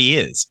that's what he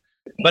is.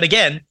 But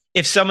again,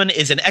 if someone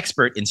is an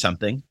expert in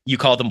something, you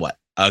call them what?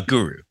 A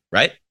guru,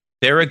 right?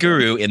 They're a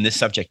guru in this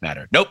subject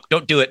matter. Nope,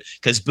 don't do it.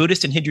 Because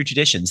Buddhist and Hindu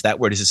traditions, that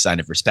word is a sign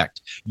of respect.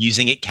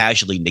 Using it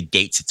casually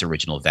negates its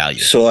original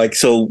value.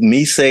 So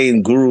me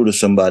saying guru to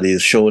somebody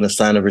is showing a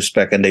sign of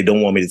respect, and they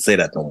don't want me to say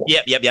that no more.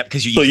 Yep.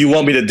 Because So you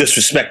want me to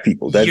disrespect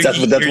people? That's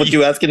what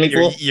you're asking me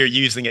for? You're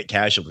using it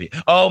casually.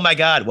 Oh my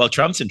God. Well,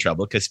 Trump's in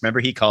trouble because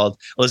remember he called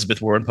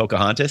Elizabeth Warren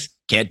Pocahontas.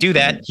 Can't do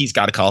that. He's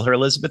got to call her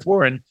Elizabeth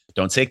Warren.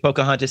 Don't say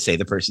Pocahontas. Say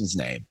the person's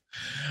name.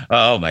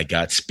 Oh my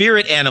God.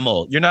 Spirit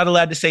animal. You're not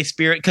allowed to say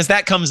spirit because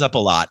that comes up a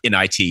lot in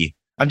IT.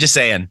 I'm just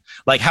saying,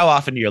 like, how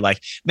often you're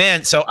like,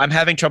 man, so I'm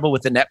having trouble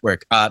with the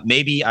network.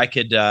 Maybe I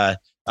could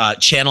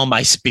channel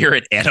my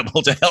spirit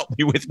animal to help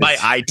me with my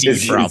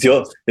IT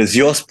problem. Is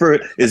your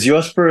spirit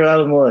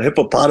animal a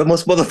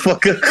hippopotamus,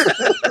 motherfucker?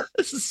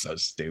 This is so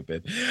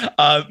stupid.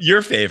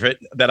 Your favorite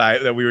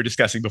that we were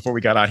discussing before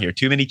we got on here: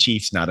 too many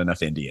chiefs, not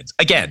enough Indians.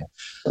 Again,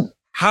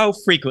 how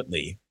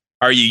frequently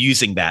are you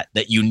using that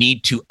you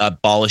need to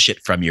abolish it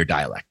from your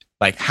dialect?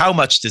 Like, how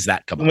much does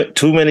that come up?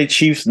 Too many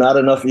Chiefs, not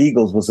enough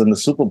Eagles was in the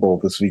Super Bowl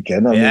this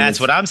weekend. I mean, that's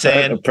what I'm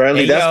saying.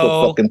 Apparently, that's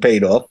what fucking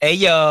paid off. Hey,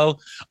 yo.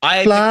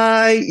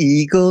 Fly,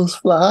 Eagles,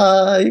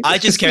 fly. I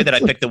just care that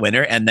I picked the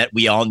winner and that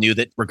we all knew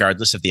that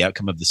regardless of the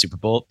outcome of the Super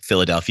Bowl,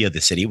 Philadelphia,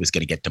 the city, was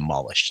going to get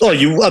demolished. Oh,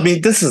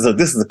 this is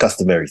a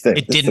customary thing.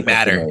 It didn't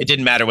matter. It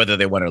didn't matter whether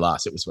they won or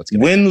lost. It was what's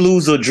going to win,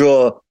 lose, or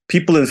draw.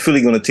 People in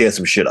Philly going to tear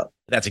some shit up.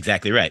 That's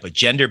exactly right. But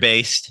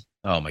gender-based.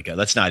 Oh my God,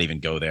 let's not even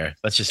go there.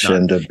 Let's just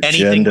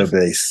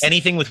gender-based.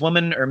 Anything with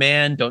woman or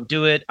man, don't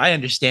do it. I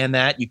understand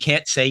that. You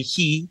can't say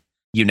he.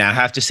 You now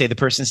have to say the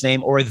person's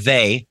name or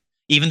they,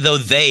 even though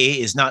they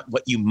is not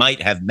what you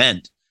might have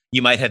meant.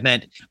 You might have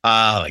meant,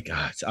 oh my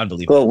God, it's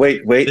unbelievable. Oh,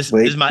 wait. I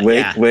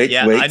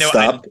know,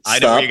 stop. I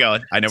know where you're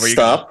going. I know where you're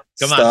going.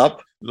 Come on.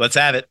 Let's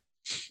have it.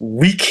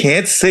 We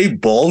can't say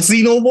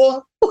ballsy no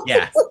more?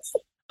 Yeah.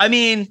 I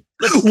mean,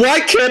 why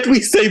can't we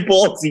say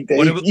ballsy,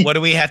 Dave? What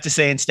do we have to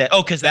say instead?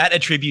 Oh, because that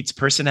attributes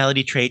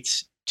personality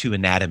traits to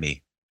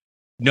anatomy.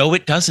 No,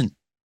 it doesn't.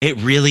 It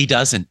really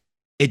doesn't.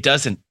 It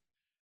doesn't.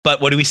 But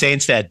what do we say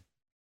instead?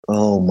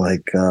 Oh my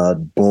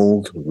God,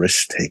 bold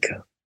risk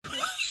taker.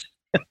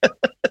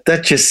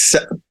 That just,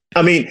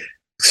 I mean,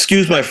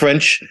 excuse my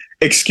French,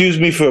 excuse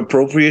me for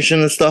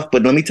appropriation and stuff,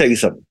 but let me tell you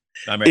something.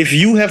 If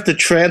you have to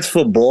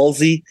transfer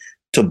ballsy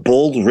to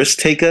bold risk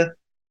taker,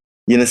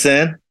 you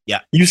understand?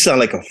 Yeah. You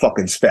sound like a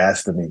fucking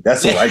spaz to me.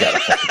 That's what I gotta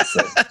fucking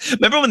say.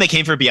 Remember when they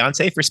came for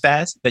Beyonce for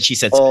spaz? That she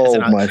said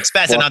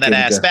spazzing on that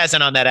ass, spazzing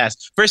on that ass.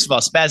 First of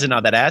all, spazzing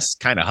on that ass,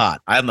 kind of hot.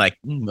 I'm like,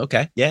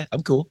 okay, yeah,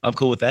 I'm cool. I'm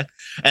cool with that.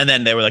 And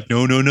then they were like,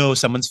 no,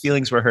 someone's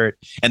feelings were hurt.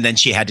 And then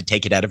she had to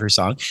take it out of her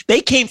song.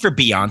 They came for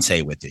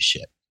Beyonce with this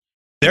shit.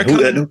 Who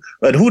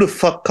the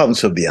fuck comes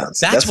for Beyonce?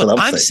 That's what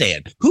I'm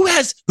saying.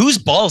 Who's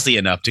ballsy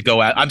enough to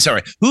go out? I'm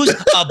sorry. Who's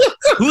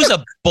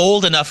a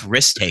bold enough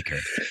risk taker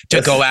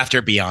to go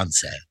after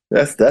Beyonce?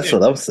 That's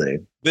what I'm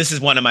saying. This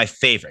is one of my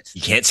favorites.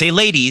 You can't say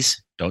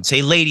ladies. Don't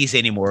say ladies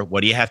anymore.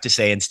 What do you have to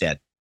say instead?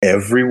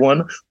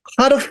 Everyone.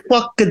 How the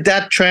fuck could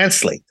that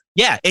translate?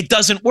 Yeah, it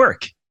doesn't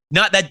work.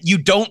 Not that you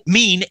don't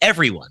mean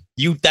everyone.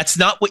 That's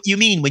not what you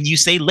mean when you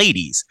say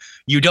ladies.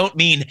 You don't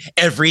mean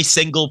every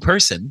single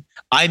person.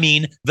 I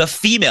mean the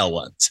female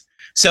ones.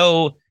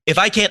 So if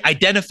I can't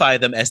identify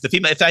them as the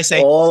female, if I say,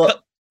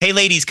 hey,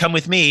 ladies, come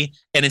with me,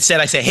 and instead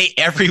I say, hey,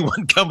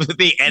 everyone come with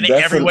me, and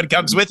everyone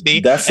comes with me.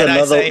 That's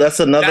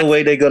another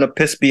way they're gonna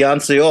piss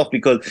Beyonce off,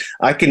 because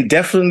I can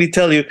definitely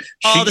tell you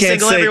all the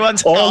single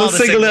everyone's.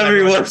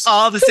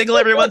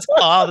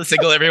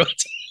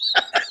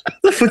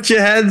 Put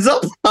your hands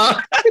up.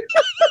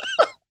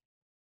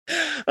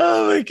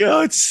 Oh my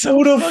God. It's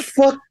so who the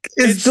fuck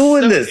is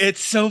doing this? It's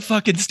so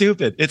fucking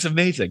stupid. It's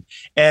amazing.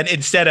 And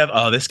instead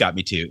of, this got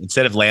me too.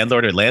 Instead of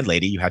landlord or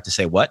landlady, you have to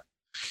say what?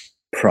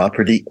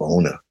 Property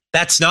owner.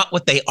 That's not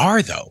what they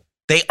are, though.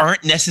 They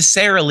aren't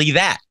necessarily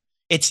that.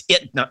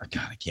 No,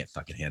 God, I can't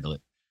fucking handle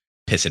it.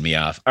 Pissing me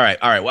off. All right.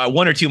 Well,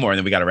 one or two more, and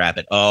then we got to wrap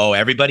it. Oh,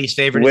 everybody's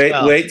favorite.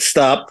 Wait,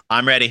 stop.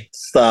 I'm ready.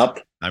 Stop.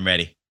 I'm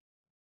ready.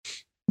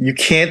 You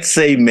can't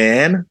say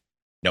man.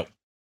 Nope.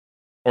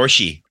 Or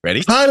she.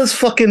 Ready? How does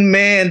fucking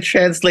man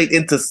translate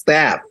into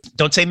staff?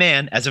 Don't say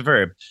man as a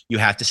verb. You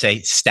have to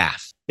say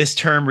staff. This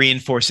term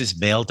reinforces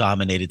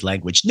male-dominated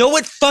language. No,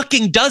 it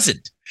fucking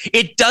doesn't.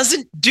 It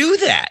doesn't do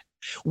that.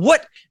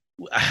 What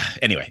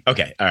Anyway,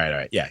 okay. All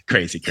right. Yeah.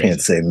 Crazy.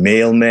 Can't say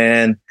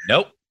mailman.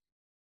 Nope.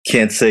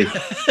 Can't say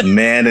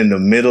man in the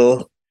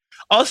middle.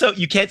 Also,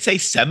 you can't say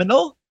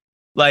seminal,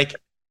 like,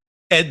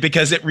 and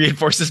because it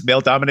reinforces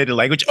male-dominated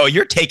language. Oh,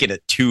 you're taking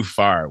it too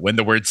far when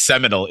the word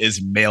seminal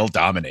is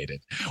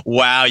male-dominated.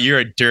 Wow,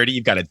 you've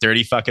got a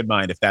dirty fucking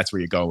mind if that's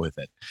where you go with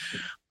it.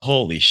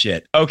 Holy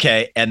shit.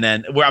 Okay, and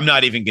then I'm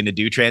not even going to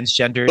do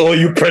transgender. Oh,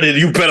 you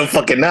better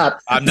fucking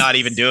not. I'm not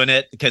even doing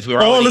it because we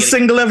were all the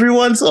single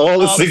everyone's. All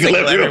the single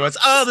everyone's.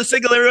 Oh, the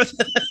single everyone's.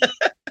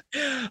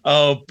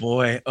 Oh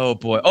boy.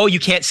 Oh, you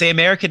can't say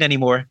American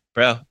anymore,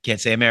 bro.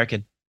 Can't say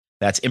American.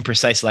 That's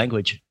imprecise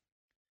language.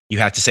 You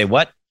have to say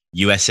what?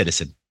 U.S.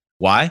 citizen.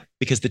 Why?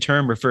 Because the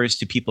term refers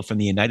to people from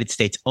the United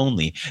States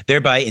only,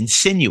 thereby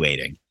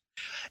insinuating.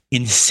 They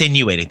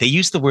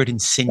use the word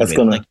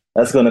insinuate.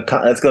 That's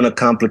gonna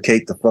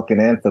complicate the fucking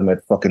anthem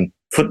at fucking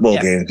football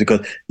games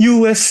because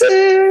U.S.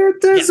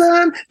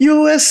 citizen,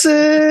 U.S.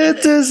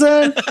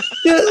 citizen.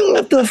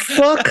 What the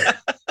fuck?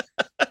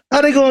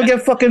 How they gonna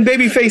get fucking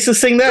Babyface to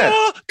sing that?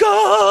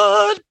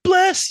 God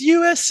bless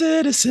U.S.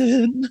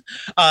 citizen.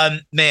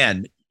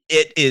 Man.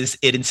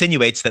 It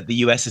insinuates that the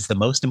U.S. is the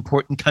most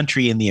important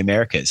country in the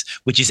Americas,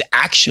 which is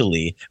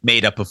actually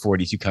made up of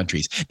 42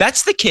 countries.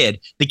 That's the kid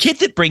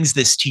that brings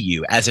this to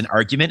you as an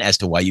argument as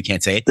to why you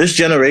can't say it. This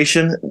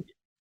generation,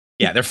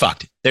 yeah, they're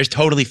fucked. They're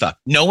totally fucked.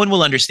 No one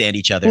will understand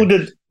each other. Who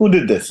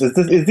did this?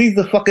 Is these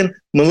the fucking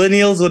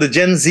millennials or the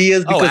Gen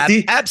Zers?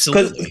 Because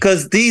absolutely.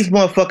 Because these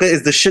motherfuckers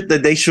is the shit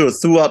that they should have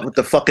threw out with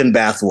the fucking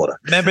bathwater.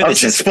 Remember, I'm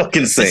just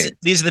fucking saying.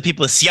 These are the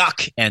people of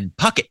Siak and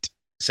Puckett.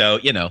 So,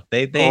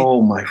 they.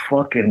 Oh my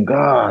fucking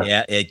God.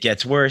 Yeah, it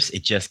gets worse.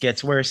 It just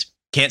gets worse.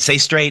 Can't say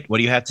straight. What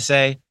do you have to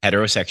say?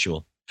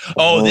 Heterosexual.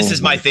 Oh, this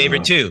is my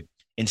favorite too.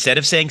 Instead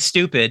of saying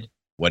stupid,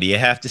 what do you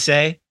have to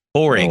say?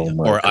 Boring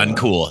or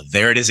uncool.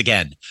 There it is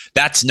again.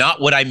 That's not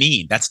what I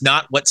mean. That's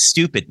not what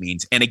stupid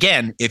means. And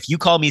again, if you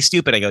call me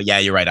stupid, I go, yeah,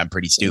 you're right. I'm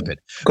pretty stupid.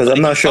 Because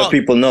I'm not sure if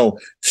people know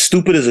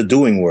stupid is a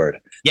doing word.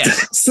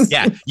 Yes.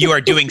 Yeah. You are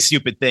doing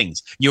stupid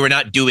things. You are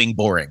not doing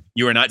boring.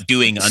 You are not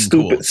doing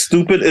uncool.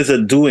 Stupid is a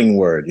doing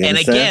word. And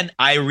again,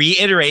 I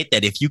reiterate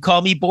that if you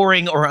call me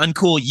boring or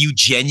uncool, you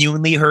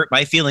genuinely hurt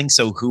my feelings.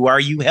 So who are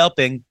you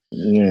helping?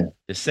 Yeah.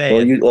 Just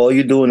saying. All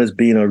you're doing is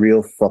being a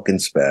real fucking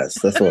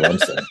spaz. That's what I'm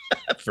saying.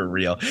 For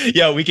real.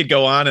 Yeah, we could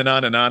go on and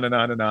on and on and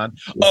on and on.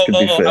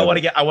 I want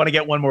to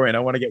get one more in.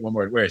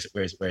 Where is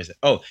it?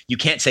 Oh, you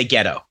can't say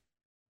ghetto.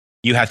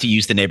 You have to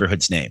use the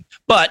neighborhood's name.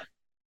 But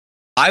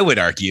I would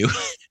argue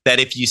that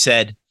if you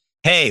said,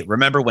 "Hey,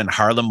 remember when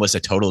Harlem was a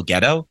total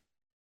ghetto?"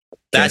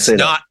 That's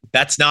not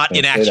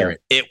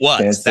inaccurate. It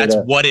was. That's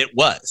what it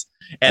was.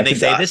 And they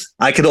say this.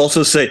 I could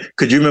also say,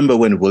 could you remember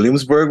when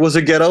Williamsburg was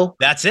a ghetto?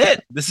 That's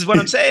it. This is what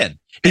I'm saying.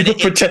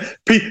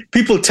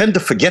 People tend to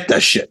forget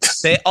that shit.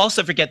 They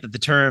also forget that the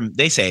term,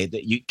 they say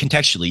that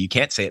contextually, you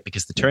can't say it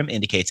because the term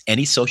indicates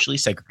any socially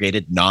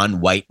segregated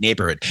non-white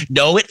neighborhood.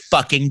 No, it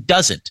fucking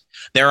doesn't.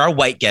 There are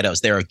white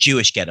ghettos. There are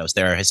Jewish ghettos.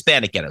 There are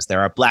Hispanic ghettos.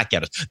 There are black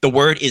ghettos. The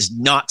word is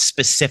not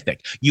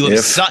specific. You have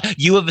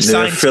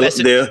assigned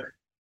specific.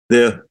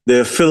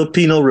 They're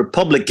Filipino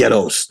Republic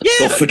ghettos. Yeah.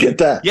 Don't forget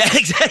that. Yeah,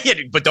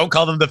 exactly. But don't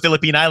call them the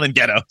Philippine Island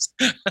ghettos.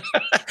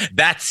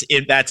 That's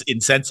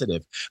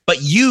insensitive.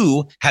 But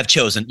you have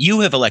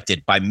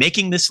elected by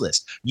making this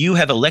list, you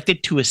have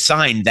elected to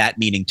assign that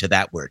meaning to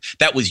that word.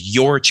 That was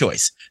your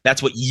choice.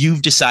 That's what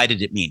you've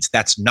decided it means.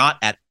 That's not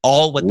at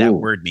all what that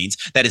word means.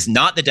 That is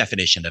not the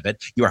definition of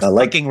it. You are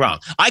fucking wrong.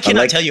 I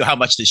cannot tell you how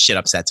much this shit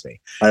upsets me.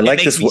 It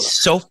makes me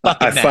so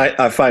fucking mad.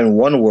 I find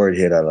one word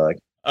here that I like.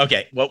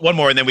 Okay, well, one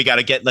more, and then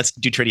let's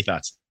do Trinity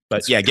thoughts.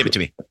 But yeah, give it to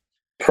me.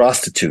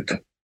 Prostitute.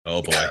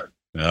 Oh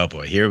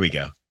boy, here we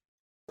go.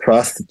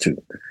 Prostitute.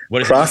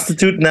 What is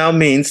prostitute now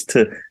means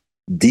to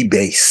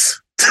debase.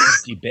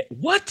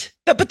 What?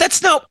 But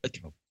that's not.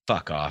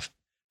 Fuck off.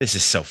 This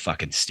is so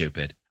fucking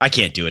stupid. I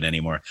can't do it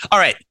anymore. All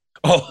right.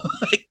 Oh,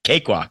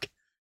 cakewalk.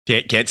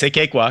 Can't say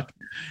cakewalk.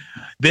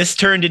 This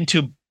turned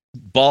into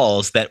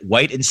balls that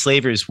white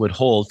enslavers would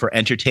hold for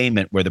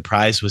entertainment, where the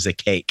prize was a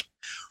cake.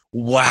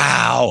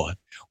 Wow.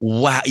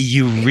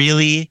 You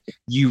really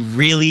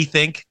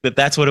think that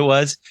that's what it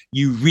was?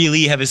 You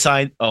really have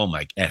assigned? Oh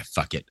my,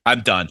 fuck it.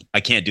 I'm done. I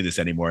can't do this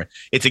anymore.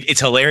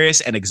 It's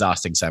hilarious and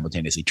exhausting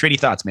simultaneously.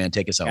 Trinity thoughts, man.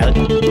 Take us home.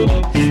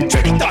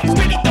 Trinity thoughts.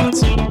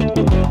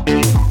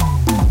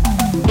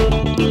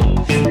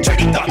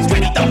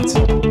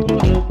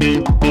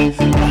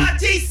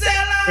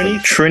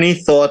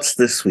 Trini thoughts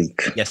this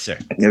week. Yes, sir.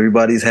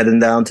 Everybody's heading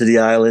down to the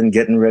island,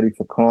 getting ready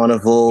for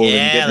Carnival,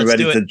 and getting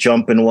ready to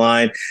jump and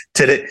wine.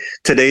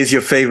 Today's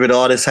your favorite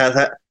artist has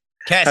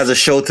a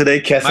show today.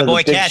 Kes has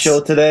a big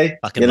show today.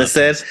 You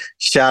understand?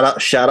 Shout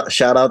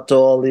out to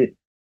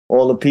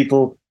all the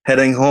people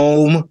heading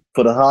home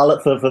for the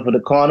for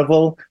the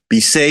Carnival. Be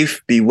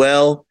safe, be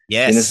well.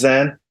 Yes. You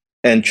understand?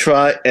 and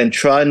try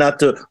not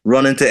to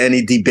run into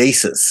any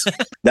debases.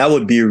 That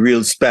would be a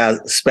real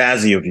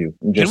spazzy of you.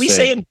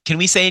 Can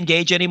we say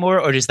engage anymore,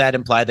 or does that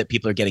imply that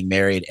people are getting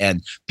married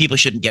and people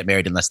shouldn't get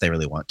married unless they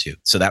really want to?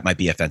 So that might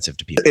be offensive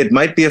to people. It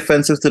might be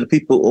offensive to the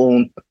people who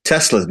own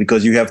Teslas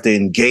because you have to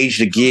engage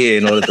the gear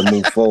in order to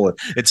move forward.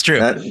 It's true.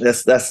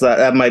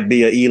 That might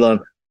be an Elon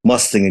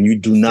Mustang, and you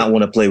do not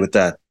want to play with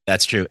that.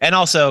 That's true. And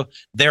also,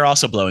 they're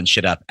also blowing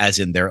shit up, as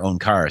in their own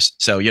cars.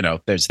 So, you know,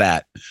 there's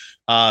that.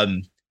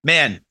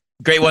 Man,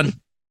 great one.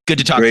 Good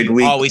to talk to you.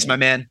 Week. Always, my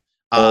man.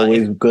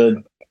 Always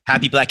good.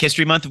 Happy Black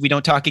History Month if we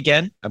don't talk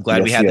again. I'm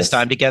glad we had this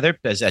time together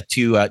as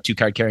two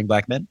card-carrying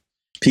black men.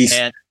 Peace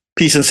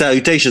and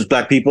salutations,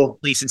 black people.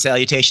 Peace and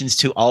salutations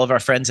to all of our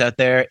friends out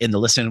there in the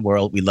listening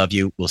world. We love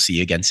you. We'll see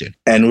you again soon.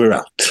 And we're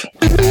out. 2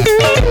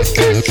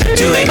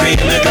 angry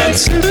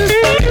immigrants. 2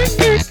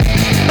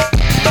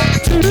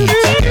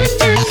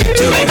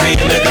 angry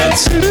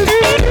immigrants.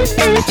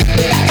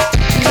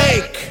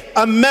 Make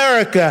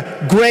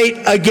America great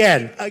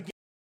again.